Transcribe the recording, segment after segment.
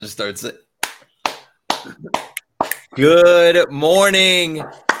Just starts it. Good morning.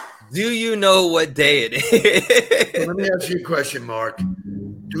 Do you know what day it is? Let me ask you a question, Mark.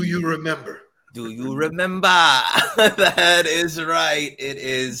 Do you remember? Do you remember? That is right. It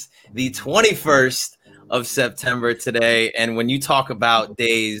is the 21st of September today. And when you talk about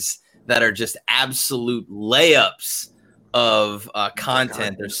days that are just absolute layups of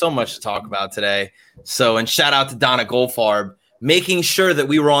content, there's so much to talk about today. So, and shout out to Donna Goldfarb, making sure that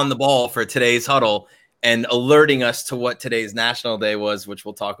we were on the ball for today's huddle and alerting us to what today's National Day was, which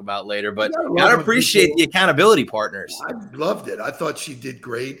we'll talk about later. But gotta appreciate the accountability partners. I loved it. I thought she did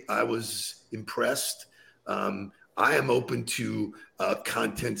great. I was impressed. I am open to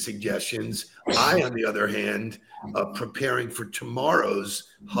content suggestions. On the other hand, preparing for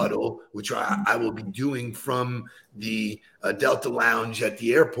tomorrow's huddle, which I will be doing from the Delta Lounge at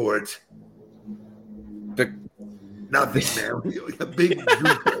the airport. Nothing, man. A big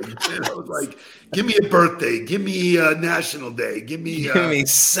group. I was like, give me a birthday. Give me a National Day. Give me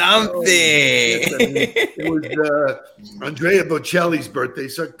something. It was Andrea Bocelli's birthday,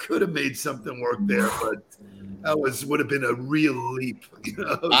 so I could have made something work there, but that would have been a real leap. You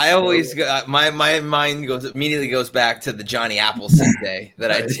know? I always my mind immediately goes back to the Johnny Appleseed day that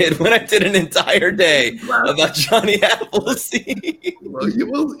I did when I did an entire day about Johnny Appleseed. Well, you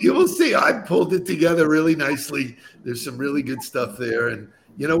will see. I pulled it together really nicely. There's some really good stuff there, and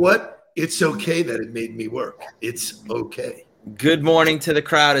you know what? It's okay that it made me work. It's okay. Good morning to the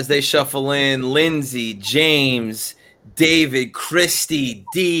crowd as they shuffle in. Lindsay, James, David, Christy,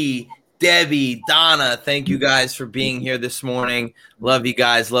 D, Debbie, Donna, thank you guys for being here this morning. Love you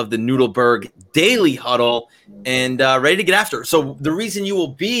guys. Love the Noodleberg Daily Huddle and ready to get after it. So the reason you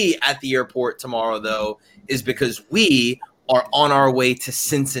will be at the airport tomorrow, though, is because we are on our way to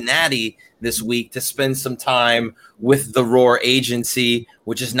Cincinnati this week to spend some time with the Roar Agency,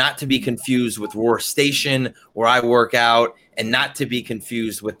 which is not to be confused with Roar Station, where I work out, and not to be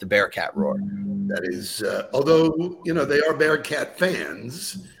confused with the Bearcat Roar. That is, although, you know, they are Bearcat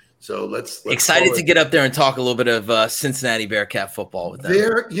fans. So let's excited to get up there and talk a little bit of Cincinnati Bearcat football with them.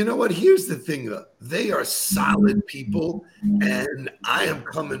 You know what? Here's the thing, though. They are solid people, and I am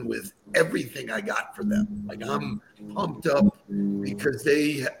coming with everything I got for them. Like, I'm pumped up because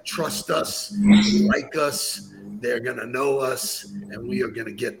they trust us, they like us, they're going to know us, and we are going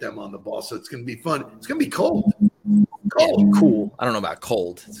to get them on the ball. So it's going to be fun. It's going to be cold. Yeah, cool. I don't know about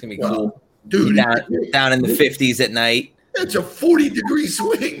cold. It's going to be cool. Dude. Down in the 50s at night. It's a 40-degree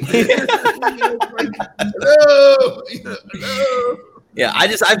swing. Like, hello. Yeah,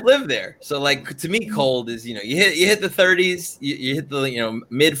 I've lived there. So like to me, cold is, you know, you hit the 30s, you hit the, you know,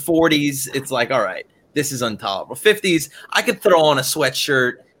 mid 40s. It's like, all right, this is intolerable. 50s, I could throw on a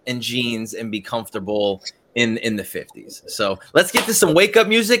sweatshirt and jeans and be comfortable in the 50s. So let's get to some wake up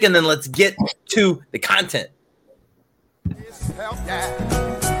music and then let's get to the content. Wake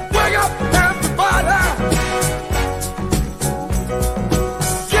up, everybody.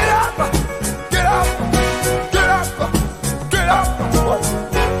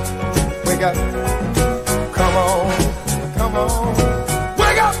 Wake up, come on,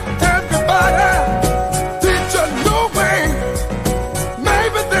 wake up, everybody, teach a new way,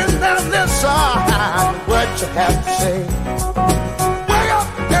 maybe then they'll listen what you have to say. Wake up,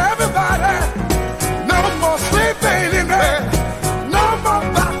 everybody, no more sleeping in there, no more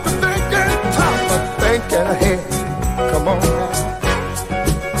about to thinking, time for thinking ahead, come on now.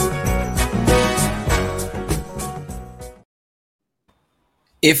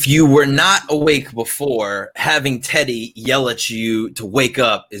 If you were not awake before, having Teddy yell at you to wake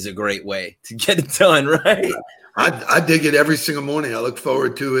up is a great way to get it done, right? I dig it every single morning. I look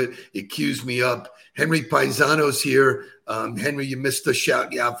forward to it. It cues me up. Henry Paisano's here. Henry, you missed us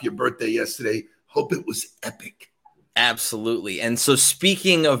shouting you out for your birthday yesterday. Hope it was epic. Absolutely. And so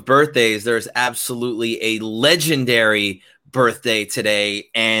speaking of birthdays, there's absolutely a legendary birthday today.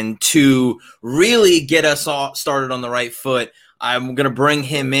 And to really get us all started on the right foot, I'm going to bring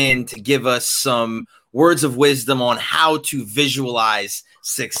him in to give us some words of wisdom on how to visualize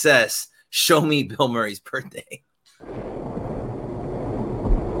success. Show me Bill Murray's birthday.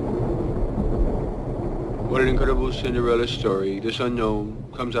 What an incredible Cinderella story. This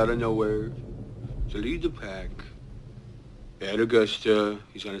unknown comes out of nowhere to lead the pack. At Augusta,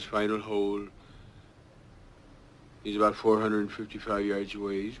 he's on his final hole. He's about 455 yards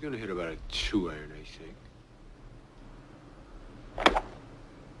away. He's going to hit about a 2-iron, I think.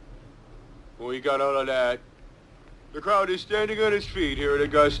 Well, he got all of that. The crowd is standing on its feet here at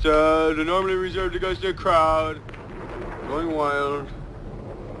Augusta. The normally reserved Augusta crowd going wild.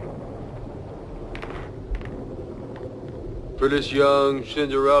 For this young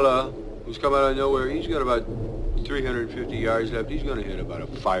Cinderella who's come out of nowhere, he's got about 350 yards left. He's going to hit about a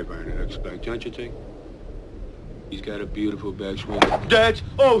 5-iron, I expect, don't you think? He's got a beautiful backswing.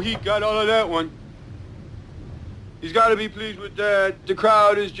 He got all of that one. He's got to be pleased with that. The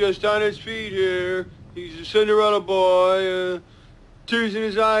crowd is just on its feet here. He's a Cinderella boy. Tears in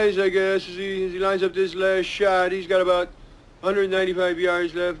his eyes, I guess, as he lines up this last shot. He's got about 195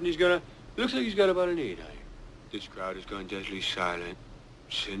 yards left, and looks like he's got about an 8-iron. This crowd has gone deadly silent.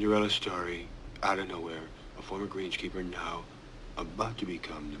 Cinderella story, out of nowhere. A former greenskeeper now about to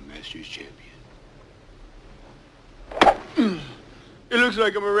become the Masters champion. It looks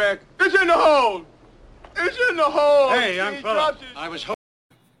like a miracle. It's in the hole! It's in the hole! Hey, young fella, I was hoping.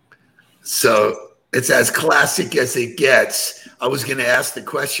 So it's as classic as it gets. I was going to ask the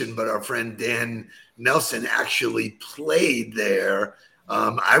question, but our friend Dan Nelson actually played there.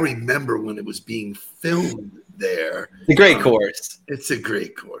 I remember when it was being filmed there. It's a great course. It's a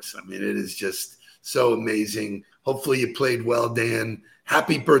great course. I mean, it is just so amazing. Hopefully you played well, Dan.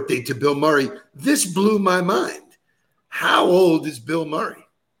 Happy birthday to Bill Murray. This blew my mind. How old is Bill Murray?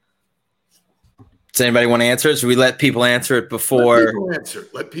 Does anybody want to answer it? Should we let people answer it before?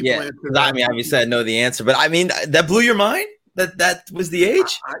 Let people answer. I mean, obviously I know the answer, but I mean, that blew your mind? That was the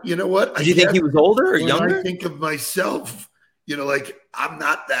age? You know what? Did you think he was older or younger? I think of myself, like I'm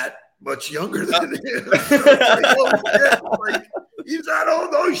not that much younger than him. He's not old.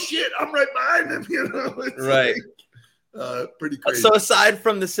 Oh shit, I'm right behind him. It's right. Pretty crazy. So aside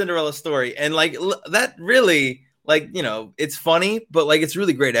from the Cinderella story, and that really, it's funny, but it's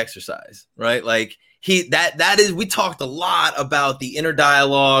really great exercise, right? That is, we talked a lot about the inner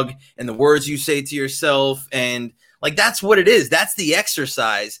dialogue and the words you say to yourself, and that's what it is. That's the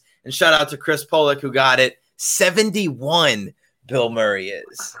exercise. And shout out to Chris Pollock who got it. 71. Bill Murray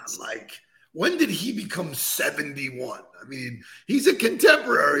is. When did he become 71? I mean, he's a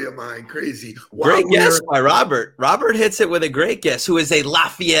contemporary of mine. Crazy. Great guess by Robert. Robert hits it with a great guess, who is a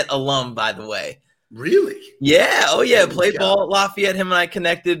Lafayette alum, by the way. Really? Yeah. Oh, yeah. Played ball at Lafayette. Him and I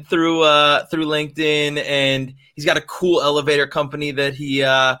connected through LinkedIn, and he's got a cool elevator company that he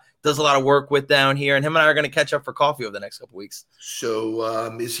does a lot of work with down here. And him and I are going to catch up for coffee over the next couple weeks.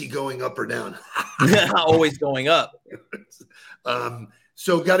 So is he going up or down? Always going up.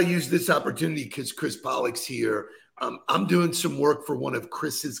 So got to use this opportunity because Chris Pollock's here. I'm doing some work for one of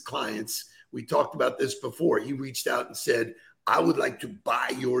Chris's clients. We talked about this before. He reached out and said, I would like to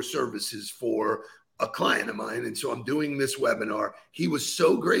buy your services for a client of mine. And so I'm doing this webinar. He was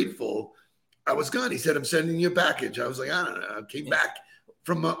so grateful. I was gone. He said, I'm sending you a package. I was like, I don't know. I came back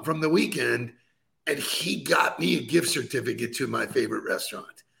from the weekend, and he got me a gift certificate to my favorite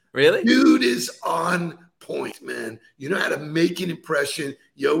restaurant. Really? Dude is on point, man. You know how to make an impression.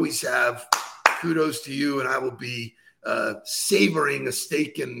 You always have. Kudos to you, and I will be savoring a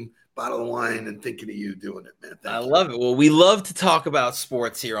steak and bottle of wine and thinking of you doing it, man. I love it. Well, we love to talk about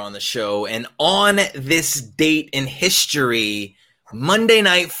sports here on the show, and on this date in history, Monday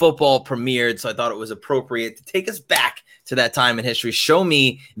Night Football premiered, so I thought it was appropriate to take us back to that time in history. Show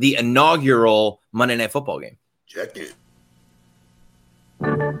me the inaugural Monday Night Football game. Check it.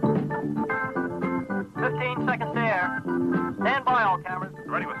 15 seconds to air. Stand by, all cameras.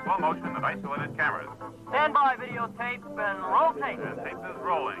 Ready with slow motion and isolated cameras. Stand by, videotape, and roll tape. And tape is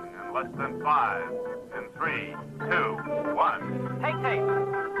rolling in less than 5, in 3, 2, 1. Take tape.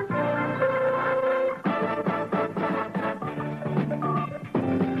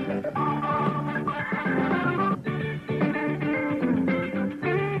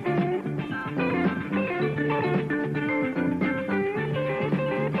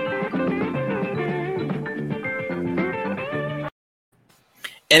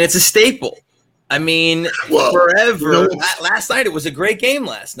 And it's a staple. I mean, forever. Last night, it was a great game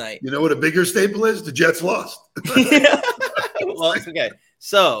last night. You know what a bigger staple is? The Jets lost. Well, okay.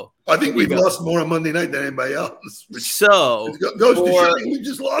 So I think we've lost more on Monday night than anybody else. So goes to show we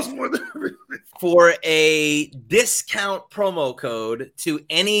just lost more than everybody. For a discount promo code to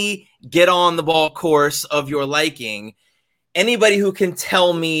any get on the ball course of your liking, anybody who can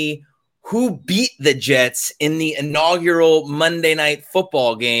tell me who beat the Jets in the inaugural Monday Night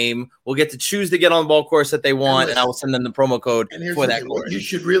Football game will get to choose the get on the ball course that they want, and I will send them the promo code for that course. What you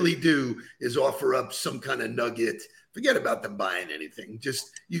should really do is offer up some kind of nugget. Forget about them buying anything. Just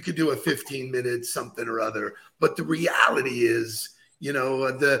you could do a 15-minute something or other. But the reality is, you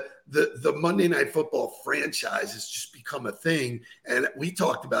know, the Monday Night Football franchise has just become a thing. And we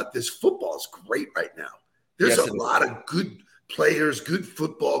talked about this. Football is great right now. There's a lot of good players, good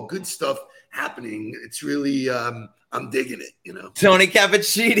football, good stuff happening. It's really I'm digging it, you know. Tony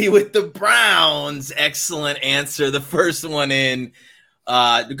Cappuccini with the Browns. Excellent answer. The first one in.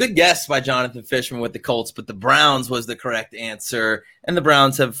 Good guess by Jonathan Fishman with the Colts, but the Browns was the correct answer. And the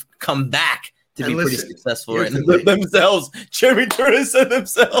Browns have come back to be pretty successful right now themselves. Jeremy Curtis and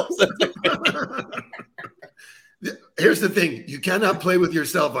themselves. Here's the thing. You cannot play with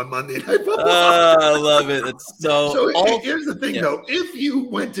yourself on Monday Night Football. I love it. It's so here's the thing, though. If you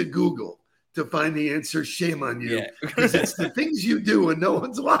went to Google to find the answer, shame on you. Because it's the things you do when no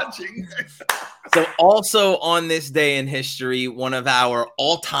one's watching. So also on this day in history, one of our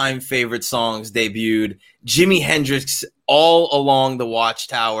all-time favorite songs debuted, Jimi Hendrix, All Along the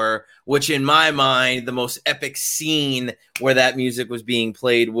Watchtower, which in my mind, the most epic scene where that music was being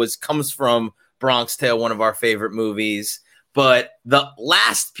played comes from Bronx Tale, one of our favorite movies. But the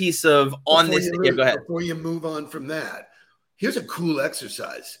last piece of go ahead. Before you move on from that, here's a cool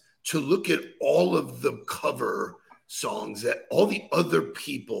exercise to look at all of the cover songs that all the other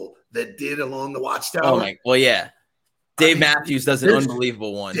people that did Along the Watchtower. Dave Matthews does an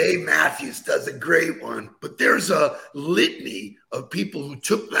unbelievable one. Dave Matthews does a great one, but there's a litany of people who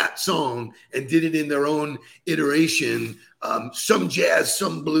took that song and did it in their own iteration. Some jazz,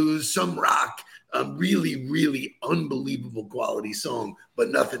 some blues, some rock. Really, really unbelievable quality song, but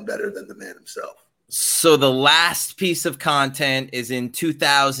nothing better than the man himself. So the last piece of content is in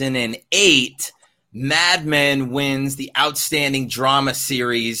 2008. Mad Men wins the Outstanding Drama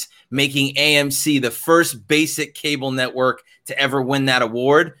Series, making AMC the first basic cable network to ever win that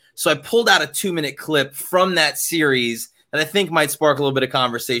award. So I pulled out a 2-minute clip from that series that I think might spark a little bit of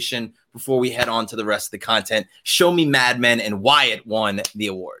conversation before we head on to the rest of the content. Show me Mad Men and why it won the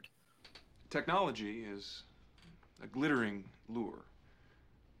award. Technology is a glittering lure,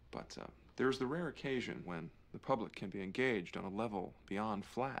 but there's the rare occasion when the public can be engaged on a level beyond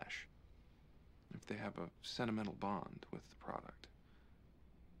flash if they have a sentimental bond with the product.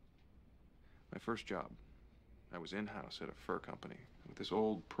 My first job, I was in-house at a fur company with this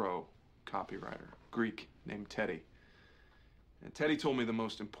old pro copywriter, Greek, named Teddy. And Teddy told me the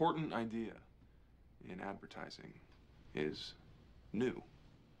most important idea in advertising is new.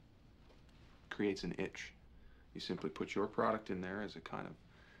 Creates an itch. You simply put your product in there as a kind of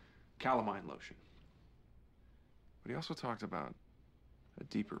calamine lotion. But he also talked about a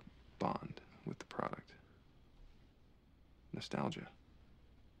deeper bond with the product. Nostalgia.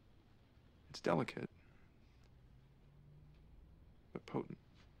 It's delicate, but potent.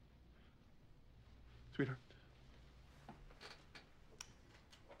 Sweetheart.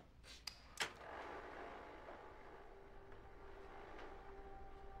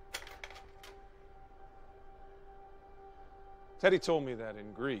 Teddy told me that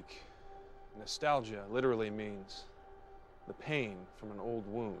in Greek, nostalgia literally means the pain from an old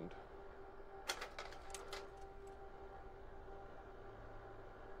wound.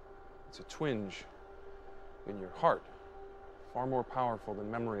 It's a twinge in your heart, far more powerful than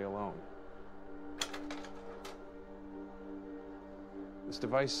memory alone. This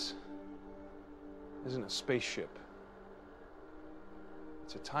device isn't a spaceship.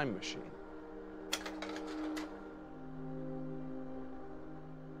 It's a time machine. It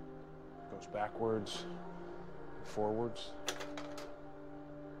goes backwards and forwards.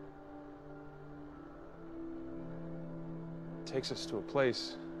 It takes us to a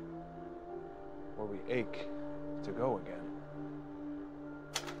place where we ache to go again.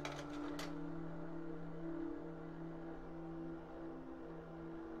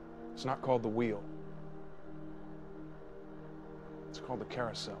 It's not called the wheel. It's called the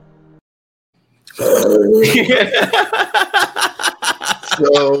carousel.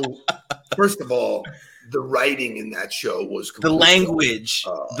 So, first of all, the writing in that show was the language.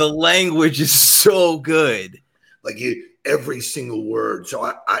 The language is so good. Like every single word. So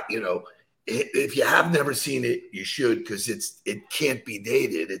I if you have never seen it, you should, because it can't be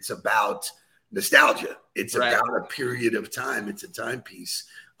dated. It's about nostalgia. It's about a period of time. It's a timepiece.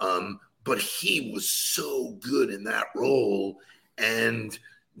 But he was so good in that role, and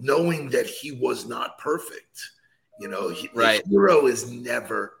knowing that he was not perfect. The hero is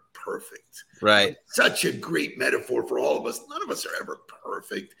never perfect. Right. Such a great metaphor for all of us. None of us are ever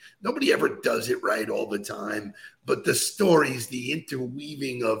perfect. Nobody ever does it right all the time. But the stories, the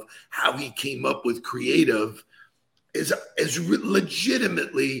interweaving of how he came up with creative is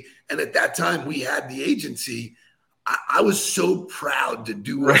legitimately, and at that time we had the agency. I was so proud to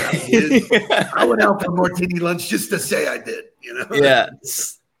do what I did. I went out for martini lunch just to say I did, Yeah.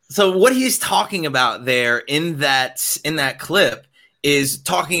 So what he's talking about there in that clip is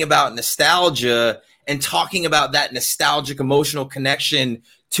talking about nostalgia and talking about that nostalgic emotional connection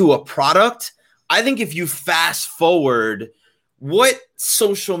to a product. I think if you fast forward, what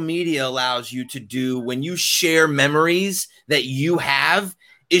social media allows you to do when you share memories that you have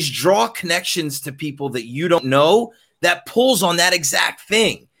is draw connections to people that you don't know that pulls on that exact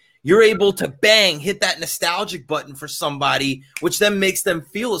thing. You're able to hit that nostalgic button for somebody, which then makes them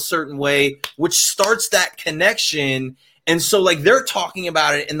feel a certain way, which starts that connection. And so like they're talking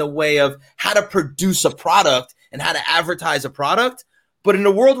about it in the way of how to produce a product and how to advertise a product. But in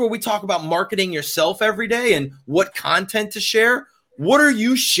a world where we talk about marketing yourself every day and what content to share, what are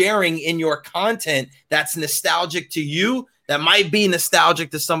you sharing in your content that's nostalgic to you, that might be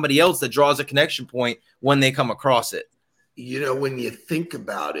nostalgic to somebody else, that draws a connection point when they come across it? You know, when you think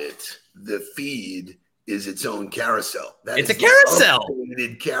about it, the feed is its own carousel. It's a carousel.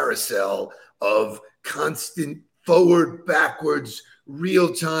 Updated carousel of constant forward, backwards,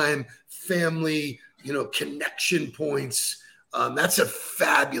 real-time family, connection points. That's a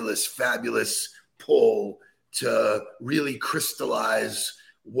fabulous, fabulous pull to really crystallize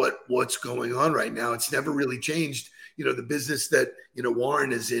what's going on right now. It's never really changed. The business that,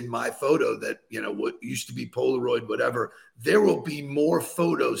 Warren is in, my photo that, what used to be Polaroid, whatever, there will be more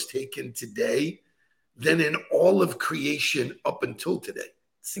photos taken today than in all of creation up until today.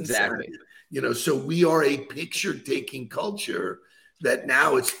 Exactly. So we are a picture taking culture that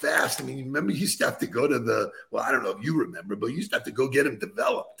now it's fast. I mean, remember, you used to have to go to I don't know if you remember, but you used to have to go get them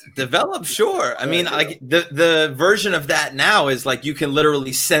developed. Sure. I mean, like the version of that now is like you can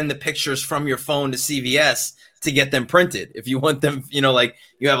literally send the pictures from your phone to CVS to get them printed. If you want them, like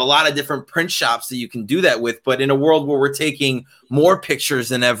you have a lot of different print shops that you can do that with. But in a world where we're taking more pictures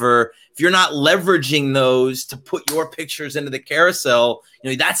than ever, if you're not leveraging those to put your pictures into the carousel,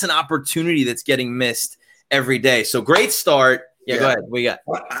 that's an opportunity that's getting missed every day. So great start. Yeah, go ahead. What you got?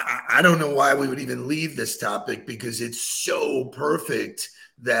 I don't know why we would even leave this topic, because it's so perfect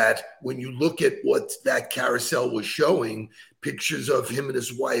that when you look at what that carousel was showing, pictures of him and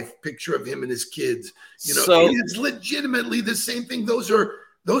his wife, picture of him and his kids, it is legitimately the same thing. Those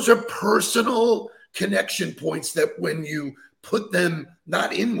are personal connection points that when you put them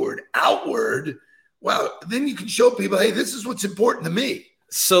not inward, outward, well, then you can show people, hey, this is what's important to me.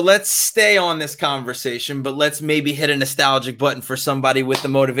 So let's stay on this conversation, but let's maybe hit a nostalgic button for somebody with the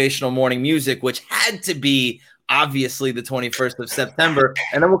motivational morning music, which had to be obviously the 21st of September.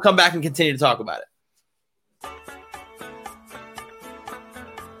 And then we'll come back and continue to talk about it.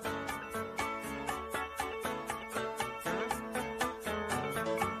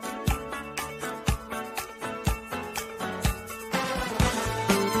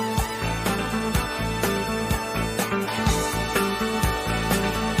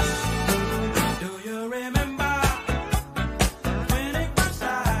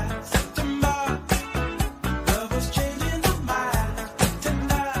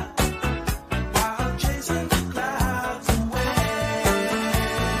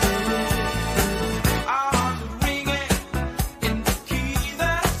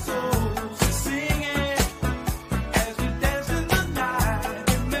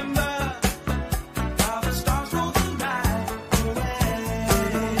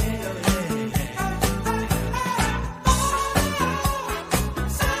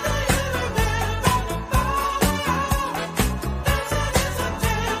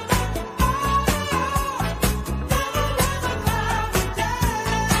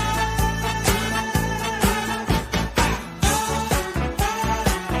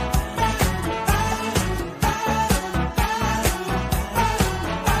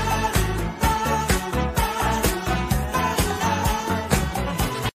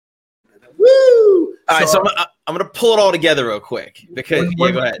 All right, so I'm going to pull it all together real quick because go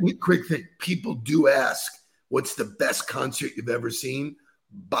ahead. Quick thing. People do ask, what's the best concert you've ever seen?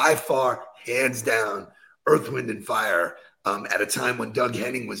 By far, hands down, Earth, Wind, and Fire. At a time when Doug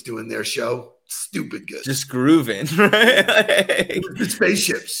Henning was doing their show, stupid good. Just grooving, right? The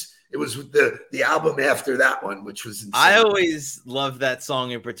Spaceships. It was the album after that one, which was insane. I always loved that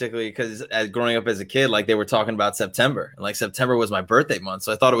song in particular because growing up as a kid, like they were talking about September. And like September was my birthday month.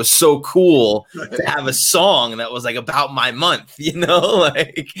 So I thought it was so cool to have a song that was like about my month,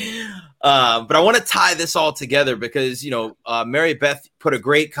 like but I want to tie this all together because, Mary Beth put a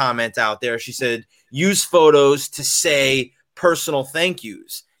great comment out there. She said, use photos to say personal thank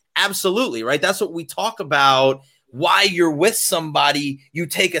yous. Absolutely. Right. That's what we talk about. Why you're with somebody, you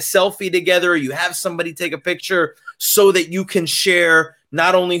take a selfie together, you have somebody take a picture so that you can share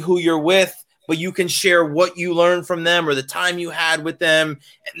not only who you're with, but you can share what you learned from them or the time you had with them.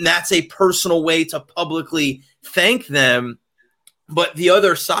 And that's a personal way to publicly thank them. But the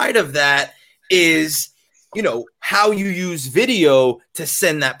other side of that is how you use video to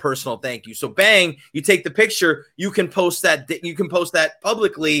send that personal thank you. So bang, you take the picture, you can post that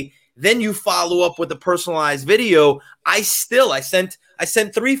publicly, then you follow up with a personalized video. I sent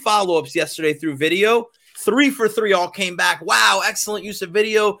 3 follow-ups yesterday through video. 3 for 3 all came back. Wow, excellent use of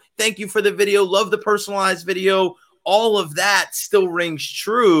video. Thank you for the video. Love the personalized video. All of that still rings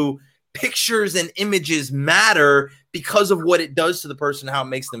true. Pictures and images matter because of what it does to the person, how it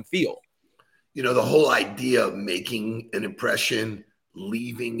makes them feel. The whole idea of making an impression,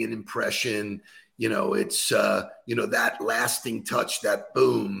 leaving an impression, it's, that lasting touch, that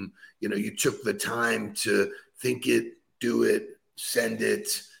boom, you took the time to think it, do it, send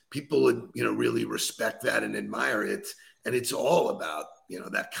it. People would, really respect that and admire it. And it's all about,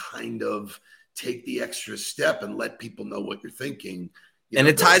 that kind of take the extra step and let people know what you're thinking. And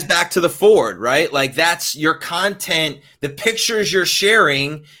it ties back to the forward, right? Like that's your content. The pictures you're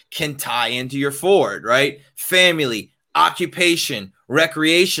sharing can tie into your forward, right? Family, occupation,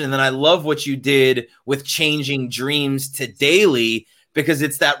 recreation. And then I love what you did with changing dreams to daily, because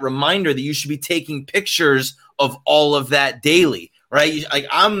it's that reminder that you should be taking pictures of all of that daily, right? Like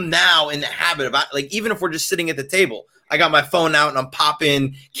I'm now in the habit of, like, even if we're just sitting at the table, I got my phone out and I'm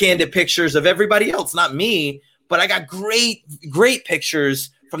popping candid pictures of everybody else, not me. But I got great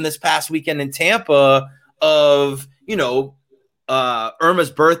pictures from this past weekend in Tampa of,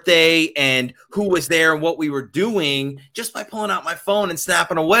 Irma's birthday and who was there and what we were doing. Just by pulling out my phone and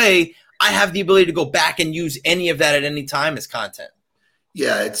snapping away, I have the ability to go back and use any of that at any time as content.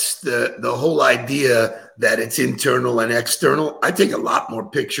 Yeah, it's the whole idea that it's internal and external. I take a lot more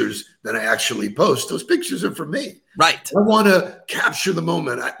pictures than I actually post. Those pictures are for me. Right. I want to capture the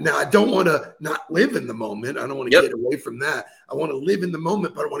moment. I don't want to not live in the moment. I don't want to get away from that. I want to live in the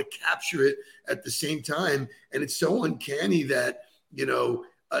moment, but I want to capture it at the same time. And it's so uncanny that,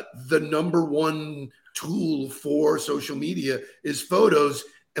 the number one tool for social media is photos.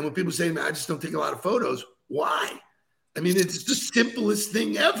 And when people say, man, I just don't take a lot of photos. Why? I mean, it's the simplest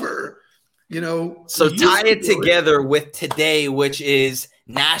thing ever, So tie it together with today, which is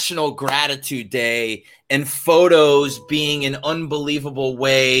National Gratitude Day, and photos being an unbelievable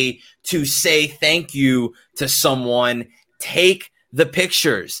way to say thank you to someone. Take the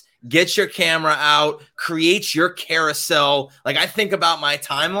pictures, get your camera out, create your carousel. Like I think about my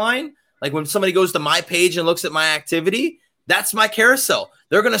timeline, like when somebody goes to my page and looks at my activity, that's my carousel.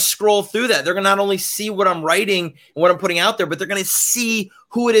 They're going to scroll through that. They're going to not only see what I'm writing and what I'm putting out there, but they're going to see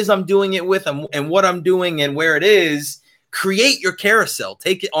who it is I'm doing it with and what I'm doing and where it is. Create your carousel.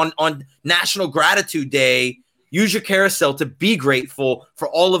 Take it on National Gratitude Day. Use your carousel to be grateful for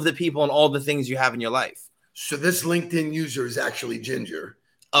all of the people and all the things you have in your life. So this LinkedIn user is actually Ginger.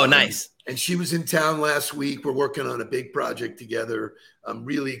 Oh, nice. And she was in town last week. We're working on a big project together. I'm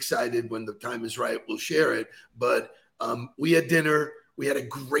really excited. When the time is right, we'll share it. But we had dinner. We had a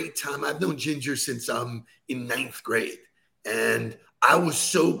great time. I've known Ginger since I'm in 9th grade. And I was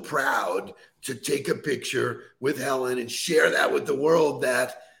so proud to take a picture with Helen and share that with the world,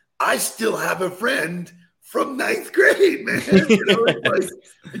 that I still have a friend from 9th grade, man.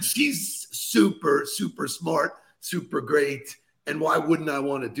 And she's super, super smart, super great. And why wouldn't I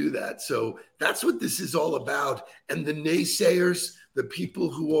want to do that? So that's what this is all about. And the naysayers, the people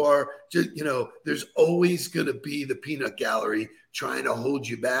who are just, there's always going to be the peanut gallery trying to hold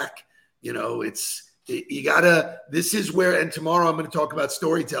you back. This is where, and tomorrow I'm going to talk about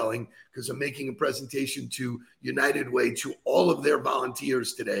storytelling, because I'm making a presentation to United Way, to all of their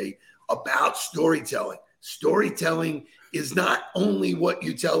volunteers today, about storytelling. Storytelling is not only what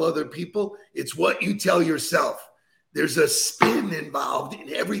you tell other people, it's what you tell yourself. There's a spin involved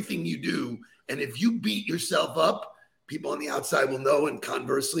in everything you do. And if you beat yourself up, people on the outside will know. And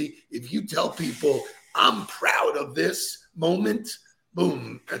conversely, if you tell people, I'm proud of this moment,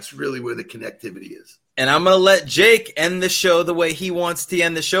 boom, that's really where the connectivity is. And I'm going to let Jake end the show the way he wants to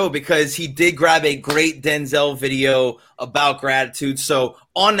end the show, because he did grab a great Denzel video about gratitude. So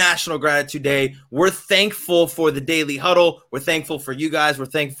on National Gratitude Day, we're thankful for the Daily Huddle. We're thankful for you guys. We're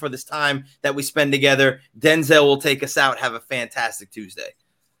thankful for this time that we spend together. Denzel will take us out. Have a fantastic Tuesday.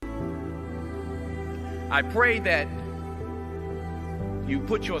 I pray that you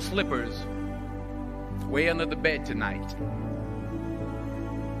put your slippers way under the bed tonight,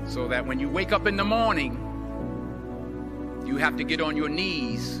 so that when you wake up in the morning, you have to get on your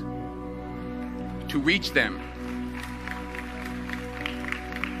knees to reach them.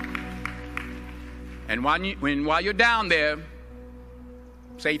 And while you're down there,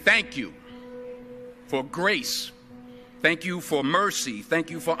 say thank you for grace. Thank you for mercy. Thank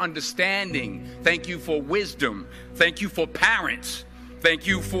you for understanding. Thank you for wisdom. Thank you for parents. Thank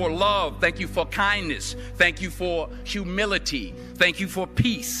you for love. Thank you for kindness. Thank you for humility. Thank you for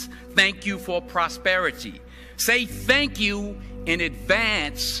peace. Thank you for prosperity. Say thank you in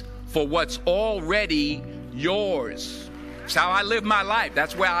advance for what's already yours. It's how I live my life.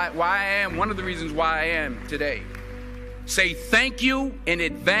 That's why I am. One of the reasons why I am today. Say thank you in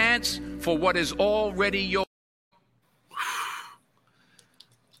advance for what is already yours.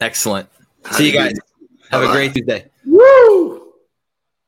 Excellent. See you guys. Have a great Tuesday. Woo!